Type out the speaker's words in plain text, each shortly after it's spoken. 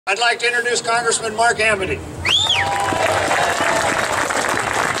I'd like to introduce Congressman Mark Amodei.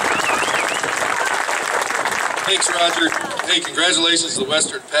 Thanks, Roger. Hey, congratulations to the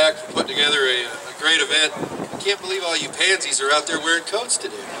Western PAC for putting together a great event. I can't believe all you pansies are out there wearing coats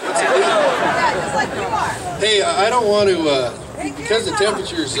today. What's the deal? Yeah, just like you are. Hey, I don't want to, because the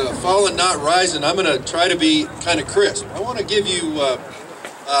temperature's falling, not rising, I'm going to try to be kind of crisp. I want to give you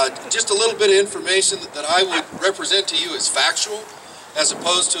just a little bit of information that I would represent to you as factual, as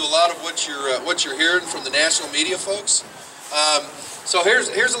opposed to a lot of what you're hearing from the national media folks. So here's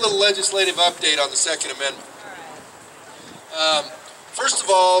a little legislative update on the Second Amendment. First of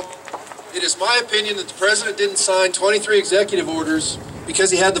all, it is my opinion that the President didn't sign 23 executive orders because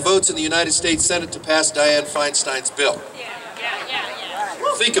he had the votes in the United States Senate to pass Dianne Feinstein's bill.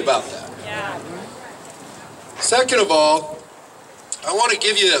 Think about that. Second of all, I want to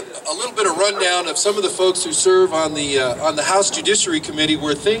give you a little bit of rundown of some of the folks who serve on the House Judiciary Committee,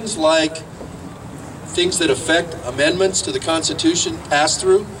 where things that affect amendments to the Constitution pass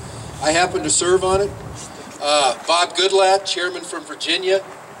through. I happen to serve on it. Bob Goodlatte, chairman from Virginia.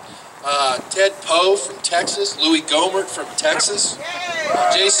 Ted Poe from Texas. Louis Gohmert from Texas.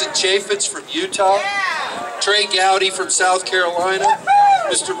 Jason Chaffetz from Utah. Trey Gowdy from South Carolina.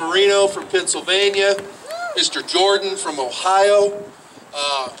 Mr. Reno from Pennsylvania. Mr. Jordan from Ohio.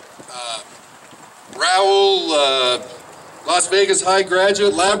 Raul, Las Vegas High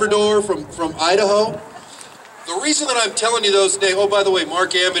graduate. Labrador from Idaho. The reason that I'm telling you those names, oh, by the way,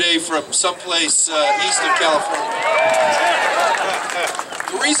 Mark Amodei from someplace east of California.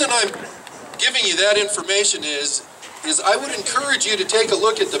 The reason I'm giving you that information is I would encourage you to take a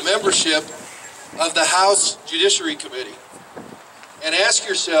look at the membership of the House Judiciary Committee and ask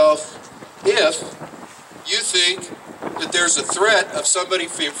yourself if you think that there's a threat of somebody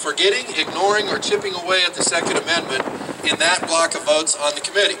forgetting, ignoring, or chipping away at the Second Amendment in that block of votes on the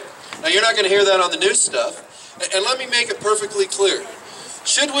committee. Now, you're not going to hear that on the news stuff. And let me make it perfectly clear.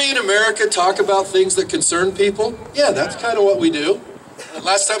 Should we in America talk about things that concern people? Yeah, that's kind of what we do. And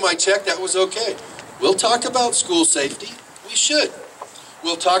last time I checked, that was okay. We'll talk about school safety. We should.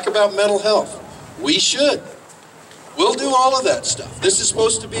 We'll talk about mental health. We should. We'll do all of that stuff. This is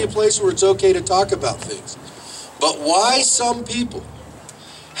supposed to be a place where it's okay to talk about things. But why some people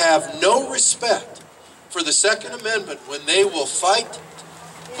have no respect for the Second Amendment when they will fight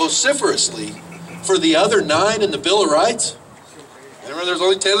vociferously for the other 9 in the Bill of Rights? Remember, there's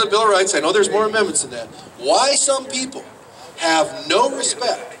only 10 in the Bill of Rights. I know there's more amendments than that. Why some people have no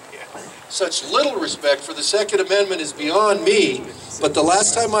respect, such little respect for the Second Amendment, is beyond me. But the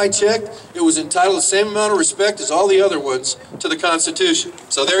last time I checked, it was entitled the same amount of respect as all the other ones to the Constitution.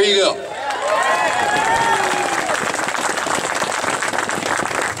 So there you go.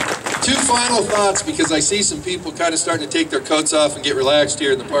 Two final thoughts, because I see some people kind of starting to take their coats off and get relaxed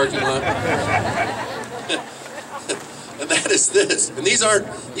here in the parking lot. And that is this. And these aren't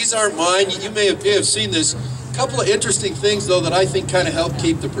mine. You may have seen this. A couple of interesting things, though, that I think kind of help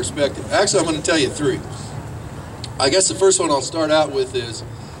keep the perspective. Actually, I'm going to tell you 3. I guess the first one I'll start out with is,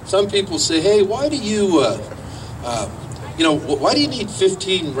 some people say, hey, why do you why do you need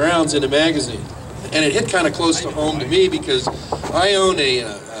 15 rounds in a magazine? And it hit kind of close to home to me, because I own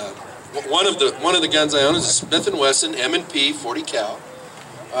one of the guns I own is a Smith & Wesson M&P 40 cal,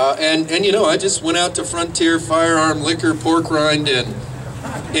 and I just went out to Frontier Firearm Liquor Pork Rind in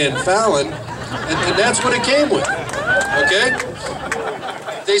Fallon, and that's what it came with. Okay.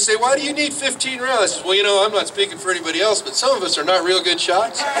 They say, why do you need 15 rounds? I said, well, I'm not speaking for anybody else, but some of us are not real good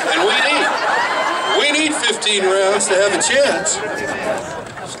shots, and we need 15 rounds to have a chance.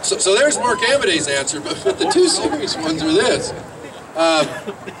 So there's Mark Amodei's answer, but the 2 serious ones are this.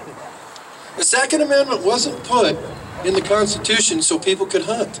 The Second Amendment wasn't put in the Constitution so people could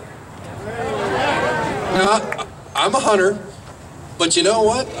hunt. Now, I'm a hunter, but you know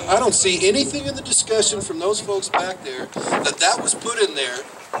what? I don't see anything in the discussion from those folks back there that was put in there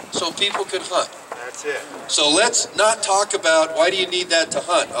so people could hunt. That's it. So let's not talk about why do you need that to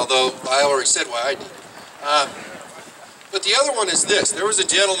hunt, although I already said why I need it. But the other one is this. There was a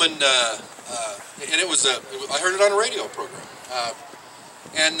gentleman, and I heard it on a radio program.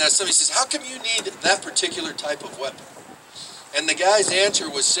 And somebody says, how come you need that particular type of weapon? And the guy's answer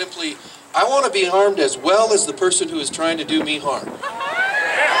was simply, I want to be harmed as well as the person who is trying to do me harm.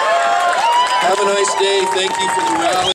 Have a nice day. Thank you for the rally.